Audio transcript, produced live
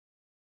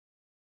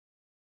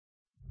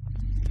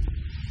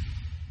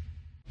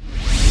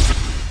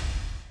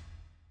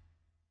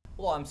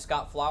Hello, I'm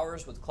Scott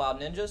Flowers with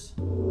Cloud Ninjas,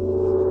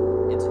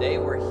 and today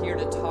we're here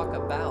to talk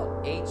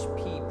about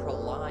HP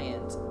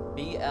ProLiant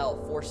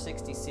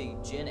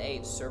BL460c Gen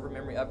 8 server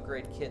memory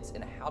upgrade kits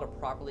and how to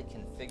properly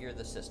configure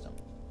the system.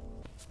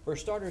 For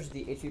starters,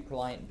 the HP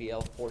ProLiant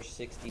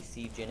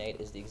BL460c Gen 8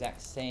 is the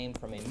exact same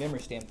from a memory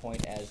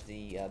standpoint as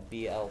the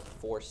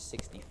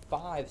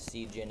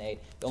BL465c Gen 8.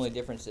 The only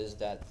difference is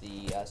that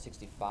the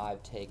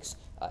 65 takes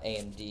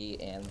AMD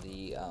and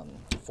the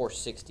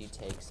 460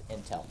 takes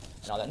Intel.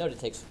 And on that note, it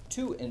takes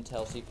two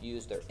Intel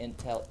CPUs. They're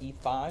Intel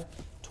E5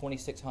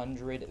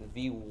 2600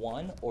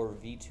 V1 or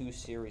V2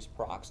 series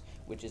procs,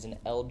 which is an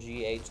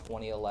LGA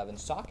 2011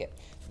 socket.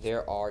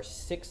 There are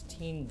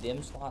 16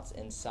 DIMM slots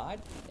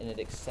inside, and it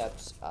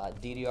accepts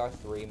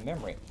DDR3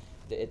 memory.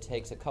 It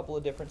takes a couple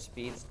of different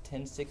speeds,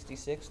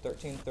 1066,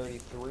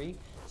 1333,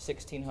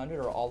 1600,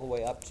 or all the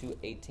way up to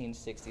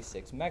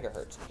 1866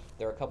 megahertz.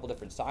 There are a couple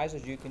different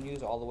sizes you can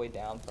use, all the way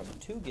down from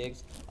 2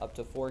 gigs up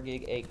to 4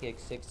 gig, 8 gig,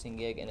 16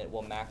 gig, and it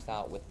will max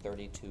out with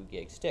 32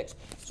 gig sticks.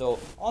 So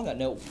on that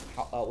note,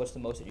 what's the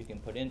most that you can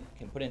put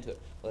into it?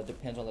 Well, it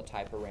depends on the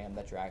type of RAM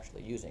that you're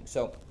actually using.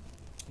 So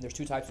there's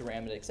two types of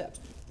RAM it accepts.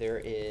 There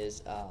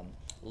is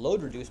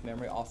load reduced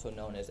memory, also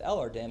known as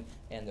LRDIMM,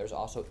 and there's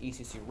also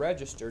ECC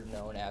Registered,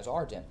 known as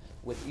RDIMM.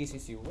 With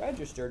ECC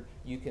Registered,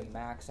 you can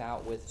max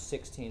out with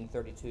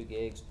 1632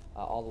 gigs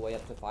all the way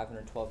up to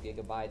 512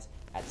 gigabytes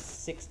at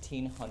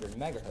 1600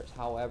 megahertz.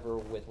 However,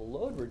 with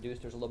load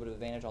reduced, there's a little bit of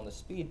advantage on the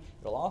speed.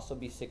 It'll also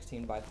be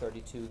 16 by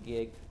 32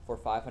 gig for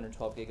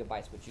 512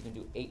 gigabytes, but you can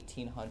do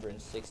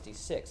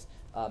 1866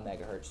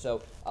 megahertz.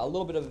 So a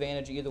little bit of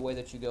advantage either way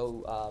that you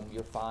go,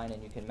 you're fine,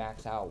 and you can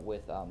max out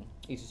with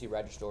ECC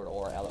Registered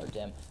or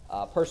LRDIMM.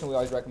 Personally, we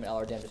always recommend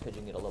LRDIMM just because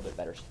you can get a little bit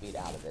better speed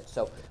out of it.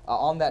 So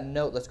on that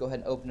note, let's go ahead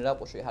and open it up.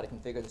 We'll show you how to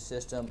configure the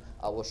system.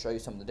 We'll show you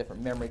some of the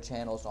different memory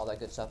channels and all that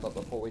good stuff. But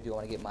before we do, I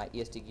want to get my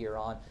ESD gear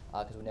on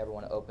because we never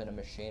want to open a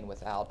machine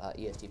without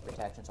ESD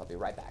protection. So I'll be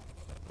right back.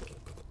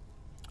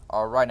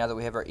 All right, now that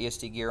we have our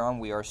ESD gear on,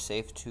 we are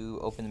safe to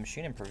open the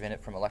machine and prevent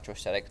it from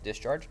electrostatic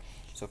discharge.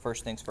 So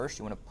first things first,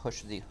 you want to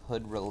push the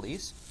hood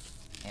release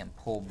and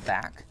pull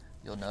back.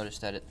 You'll notice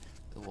that it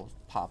will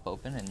pop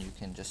open, and you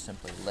can just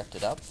simply lift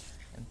it up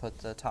and put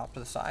the top to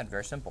the side.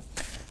 Very simple.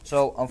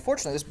 So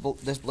unfortunately,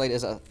 this blade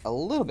is a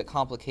little bit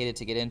complicated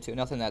to get into.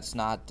 Nothing that's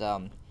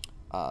nothing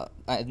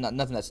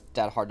that's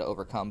that hard to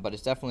overcome, but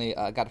it's definitely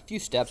got a few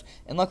steps,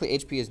 and luckily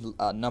HP has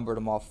numbered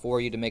them all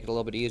for you to make it a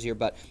little bit easier,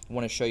 but I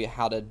want to show you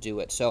how to do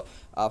it. So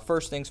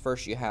first things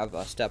first, you have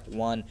step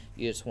one.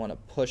 You just want to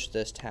push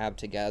this tab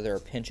together or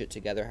pinch it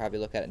together, however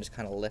you look at it, and just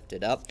kind of lift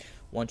it up.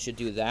 Once you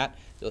do that,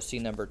 you'll see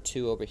number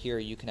 2 over here.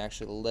 You can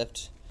actually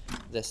lift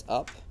this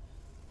up,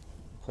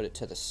 put it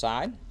to the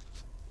side,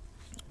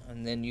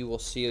 and then you will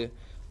see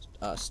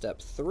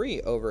step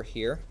 3 over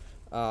here.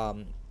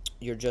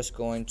 You're just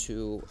going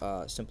to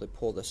simply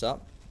pull this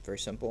up, very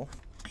simple,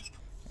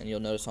 and you'll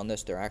notice on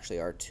this there actually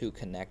are 2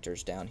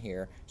 connectors down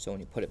here, so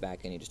when you put it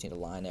back in, you just need to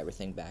line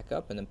everything back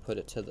up and then put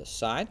it to the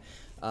side,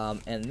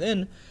 and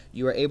then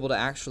you are able to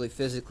actually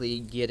physically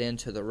get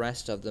into the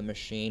rest of the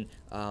machine.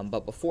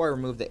 But before I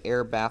remove the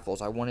air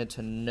baffles, I wanted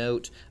to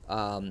note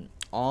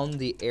on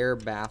the air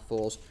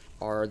baffles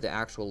are the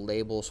actual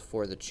labels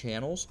for the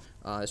channels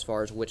as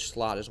far as which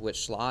slot is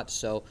which slot.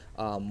 So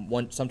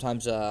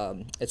sometimes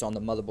it's on the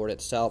motherboard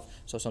itself,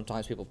 so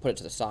sometimes people put it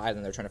to the side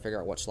and they're trying to figure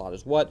out what slot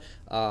is what.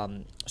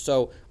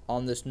 So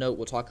on this note,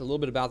 we'll talk a little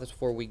bit about this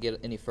before we get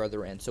any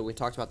further in. So we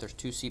talked about there's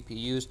 2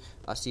 CPUs.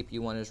 CPU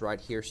 1 is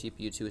right here.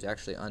 CPU 2 is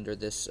actually under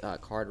this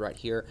card right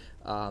here.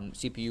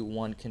 CPU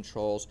 1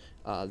 controls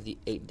the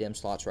 8 DIMM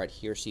slots right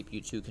here.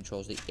 CPU 2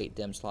 controls the 8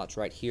 DIMM slots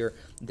right here.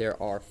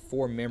 There are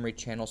 4 memory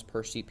channels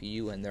per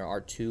CPU, and there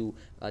are 2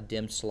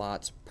 DIMM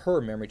slots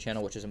per memory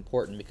channel, which is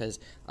important because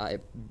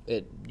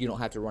you don't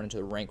have to run into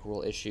the rank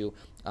rule issue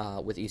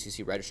with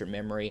ECC registered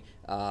memory,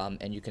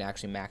 and you can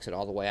actually max it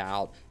all the way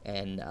out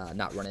and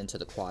not run into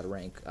the quad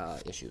rank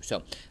issue.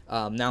 So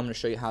now I'm going to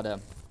show you how to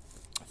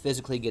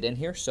physically get in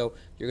here. So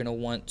you're going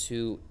to want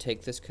to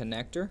take this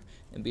connector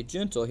and be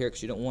gentle here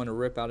because you don't want to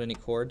rip out any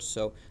cords.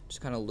 So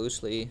just kind of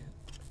loosely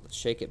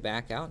shake it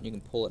back out, and you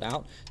can pull it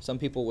out. Some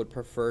people would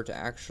prefer to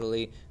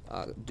actually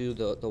do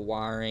the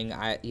wiring.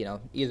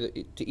 Either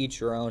to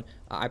each your own.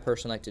 I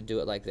personally like to do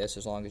it like this,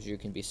 as long as you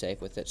can be safe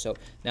with it. So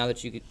now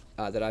that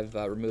that I've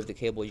removed the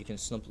cable, you can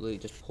simply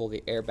just pull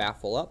the air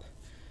baffle up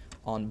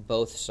on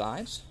both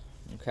sides.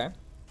 Okay.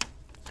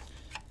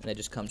 And it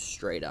just comes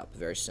straight up.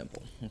 Very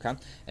simple. Okay,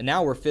 and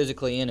now we're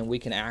physically in and we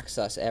can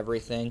access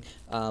everything.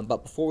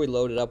 But before we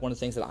load it up, one of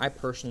the things that I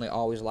personally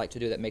always like to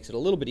do that makes it a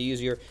little bit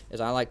easier is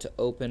I like to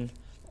open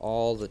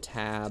all the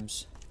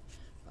tabs,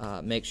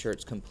 make sure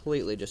it's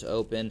completely just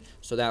open,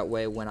 so that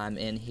way when I'm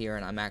in here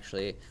and I'm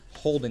actually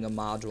holding a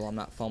module, I'm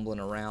not fumbling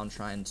around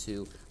trying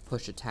to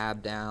push a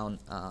tab down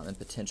and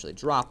potentially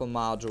drop a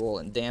module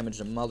and damage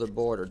the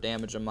motherboard or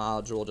damage a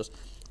module. Just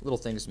little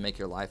things to make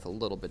your life a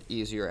little bit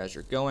easier as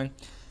you're going.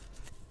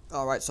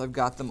 Alright, so I've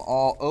got them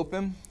all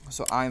open,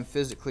 so I'm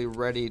physically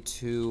ready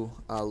to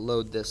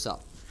load this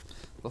up.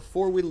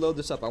 Before we load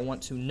this up, I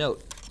want to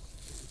note,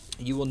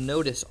 you will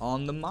notice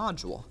on the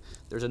module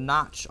there's a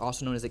notch,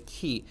 also known as a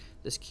key.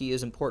 This key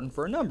is important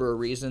for a number of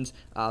reasons.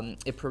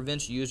 It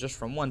prevents users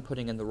from, one,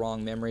 putting in the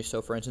wrong memory.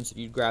 So for instance, if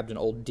you grabbed an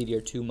old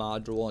DDR2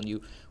 module and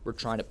you were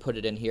trying to put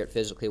it in here, it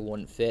physically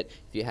wouldn't fit.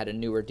 If you had a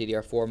newer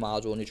DDR4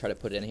 module and you try to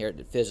put it in here,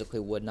 it physically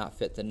would not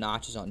fit. The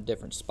notch is on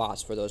different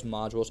spots for those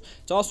modules.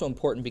 It's also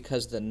important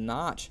because the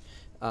notch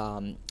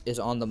is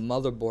on the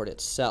motherboard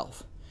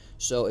itself.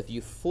 So if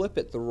you flip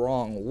it the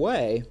wrong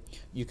way,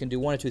 you can do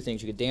one of two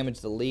things. You could damage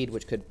the lead,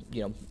 which could,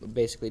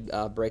 basically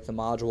break the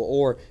module,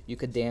 or you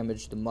could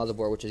damage the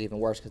motherboard, which is even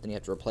worse because then you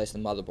have to replace the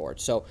motherboard.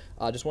 So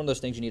just one of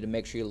those things you need to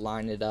make sure you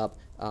line it up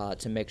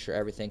to make sure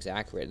everything's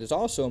accurate. It's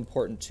also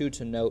important, too,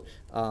 to note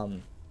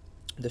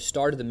the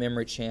start of the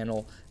memory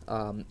channel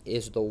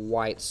is the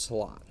white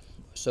slot.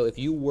 So if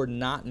you were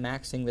not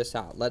maxing this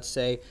out, let's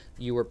say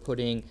you were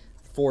putting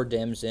 4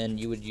 DIMMs in,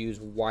 you would use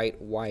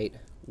white, white,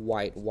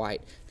 white,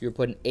 white. If you're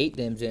putting 8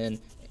 DIMMs in,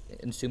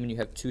 assuming you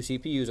have 2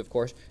 CPUs, of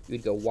course, you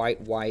would go white,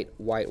 white,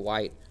 white,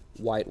 white,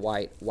 white,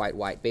 white, white,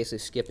 white, basically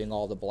skipping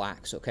all the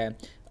blacks, okay?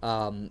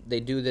 They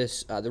do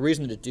this, the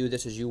reason to do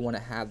this is you want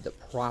to have the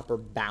proper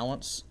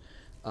balance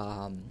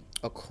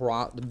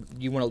across,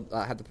 you want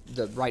to have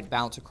the right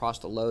balance across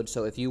the load.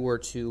 So if you were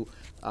to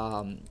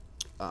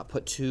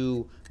put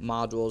 2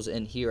 modules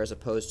in here as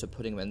opposed to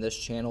putting them in this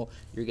channel,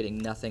 you're getting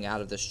nothing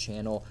out of this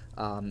channel,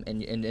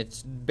 and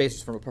it's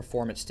based from a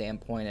performance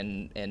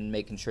standpoint and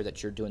making sure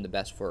that you're doing the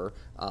best for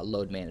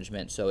load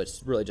management. So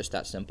it's really just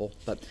that simple.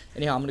 But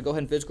anyhow, I'm going to go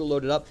ahead and physically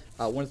load it up.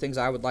 One of the things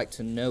I would like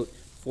to note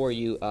for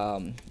you,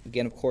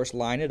 again, of course,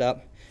 line it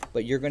up,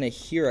 but you're going to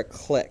hear a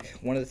click.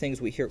 One of the things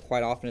we hear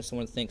quite often is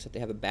someone thinks that they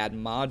have a bad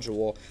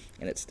module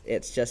and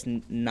it's just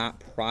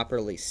not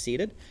properly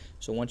seated.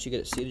 So once you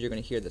get it seated, you're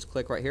going to hear this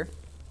click right here.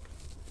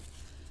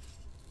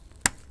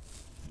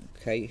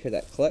 Okay, you hear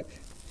that click?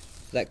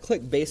 That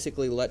click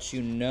basically lets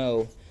you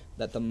know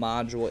that the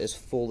module is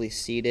fully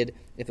seated.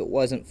 If it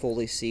wasn't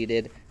fully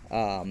seated,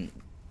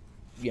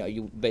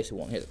 you basically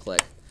won't hear the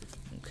click.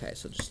 Okay,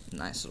 so just a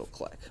nice little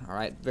click. All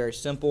right, very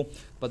simple,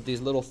 but these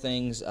little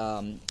things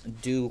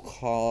do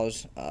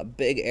cause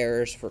big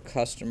errors for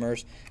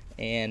customers,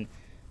 and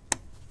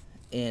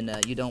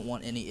you don't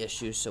want any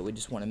issues, so we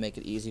just want to make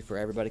it easy for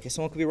everybody, because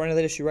someone could be running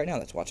that issue right now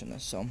that's watching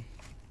this. So.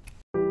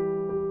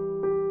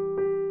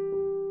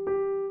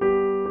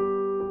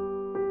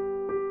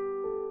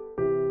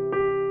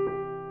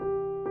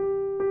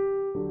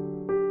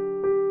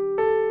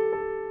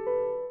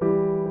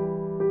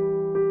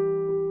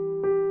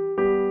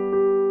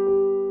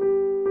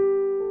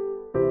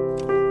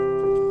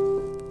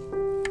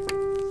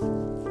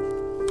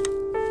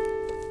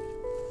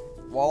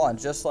 Voila,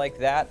 just like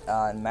that,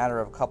 in a matter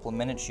of a couple of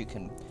minutes, you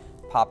can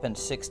pop in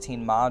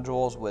 16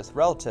 modules with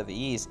relative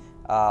ease.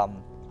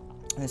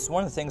 It's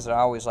one of the things that I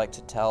always like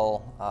to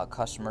tell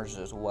customers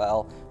as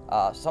well.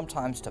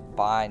 Sometimes to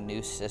buy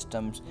new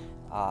systems,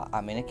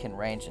 I mean, it can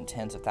range in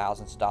tens of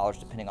thousands of dollars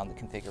depending on the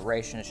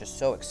configuration. It's just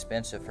so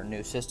expensive for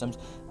new systems.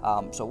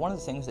 So one of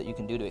the things that you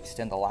can do to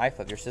extend the life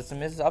of your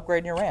system is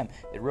upgrading your RAM.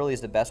 It really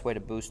is the best way to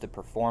boost the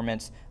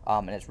performance,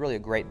 and it's really a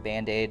great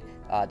band-aid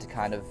to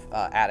kind of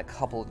add a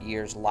couple of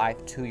years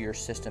life to your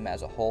system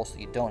as a whole, so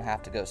you don't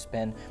have to go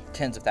spend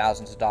tens of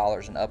thousands of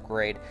dollars and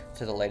upgrade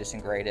to the latest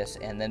and greatest.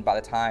 And then by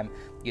the time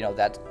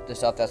that the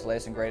stuff that's the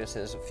latest and greatest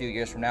is a few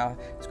years from now,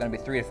 it's going to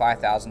be $3,000 to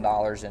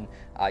 $5,000,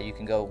 and you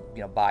can go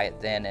buy it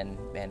then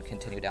and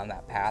continue down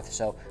that path.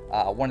 So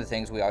one of the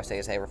things we always say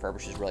is, hey,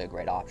 refurbish is really a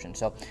great option.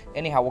 So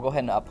anyhow, we'll go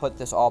ahead and put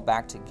this all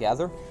back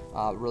together.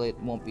 Really, it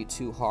won't be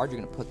too hard. You're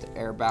going to put the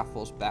air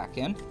baffles back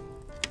in.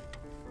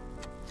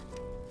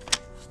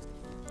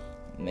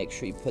 Make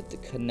sure you put the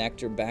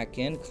connector back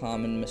in.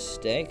 Common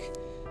mistake.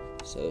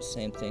 So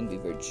same thing, be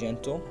very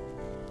gentle.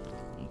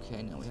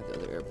 Okay, now we have the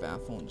other air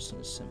baffle. I'm just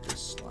going to simply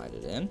slide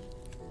it in.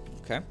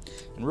 Okay,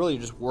 and really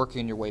you're just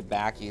working your way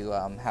back. You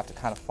have to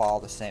kind of follow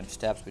the same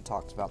steps. We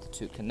talked about the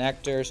 2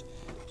 connectors.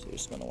 So you're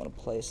just going to want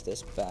to place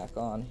this back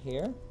on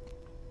here.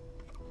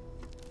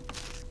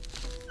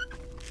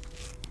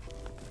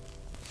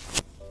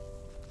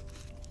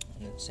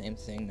 And then same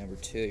thing, number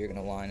 2, you're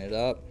going to line it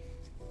up.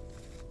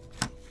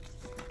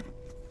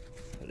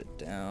 Put it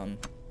down.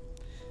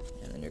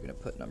 And then you're going to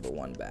put number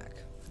 1 back.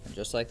 And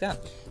just like that.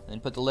 And then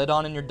put the lid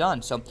on and you're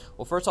done. So,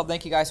 well, first off,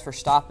 thank you guys for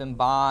stopping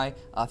by.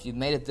 If you've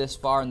made it this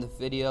far in the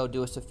video,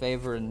 do us a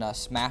favor and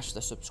smash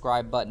the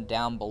subscribe button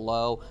down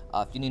below.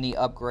 If you need any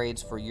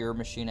upgrades for your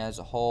machine as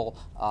a whole,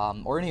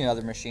 or any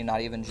other machine,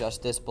 not even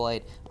just this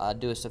blade,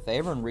 do us a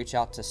favor and reach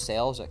out to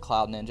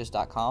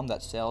sales@cloudninjas.com.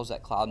 That's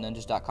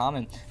sales@cloudninjas.com.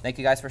 And thank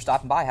you guys for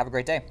stopping by. Have a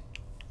great day.